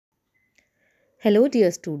Hello dear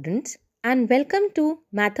students and welcome to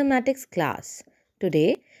mathematics class.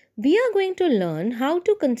 Today we are going to learn how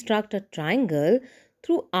to construct a triangle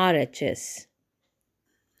through RHS.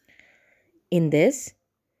 In this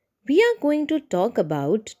we are going to talk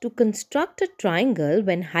about to construct a triangle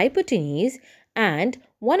when hypotenuse and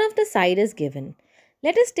one of the side is given.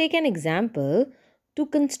 Let us take an example. To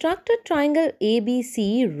construct a triangle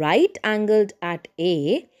ABC right angled at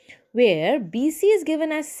A, where BC is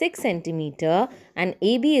given as 6 cm and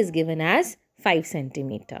AB is given as 5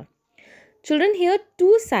 cm. Children, here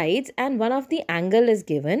two sides and one of the angle is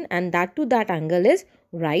given, and that angle is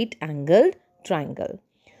right angled triangle.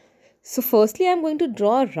 So firstly I am going to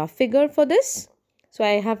draw a rough figure for this. So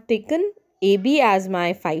I have taken AB as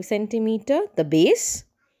my 5 cm, the base.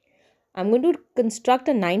 I am going to construct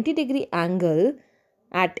a 90-degree angle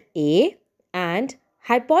at A and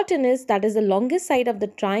hypotenuse, that is the longest side of the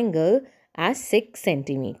triangle, as 6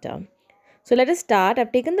 cm. So let us start. I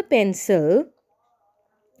have taken the pencil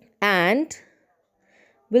and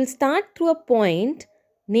we'll start through a point,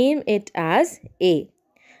 name it as A.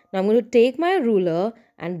 Now I'm going to take my ruler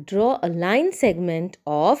and draw a line segment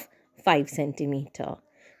of 5 cm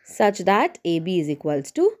such that AB is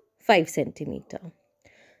equals to 5 cm.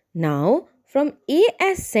 Now from A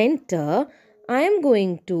as center, I am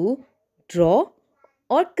going to draw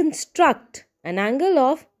or construct an angle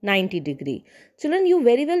of 90 degree. Children, you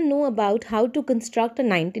very well know about how to construct a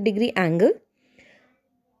 90-degree angle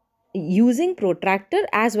using protractor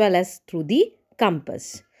as well as through the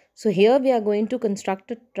compass. So here we are going to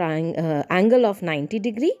construct a angle of 90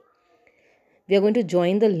 degree. We are going to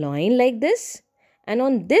join the line like this, and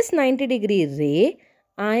on this 90-degree ray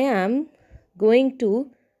I am going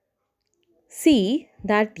to see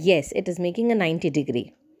that yes, it is making a 90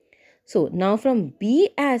 degree. So now from B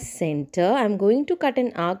as center, I am going to cut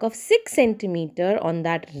an arc of 6 cm on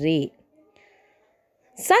that ray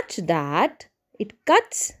such that it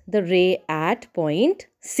cuts the ray at point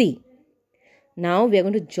C. Now we are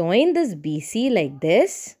going to join this BC like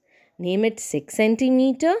this, name it 6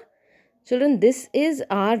 cm. Children, this is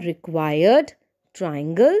our required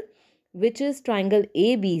triangle, which is triangle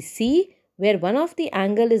ABC, where one of the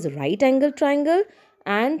angle is right angle triangle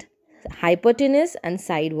and hypotenuse and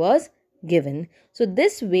side was given. So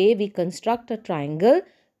this way we construct a triangle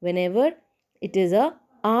whenever it is a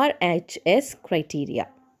RHS criteria.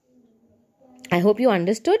 I hope you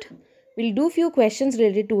understood. We'll do few questions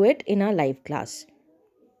related to it in our live class.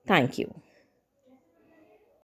 Thank you.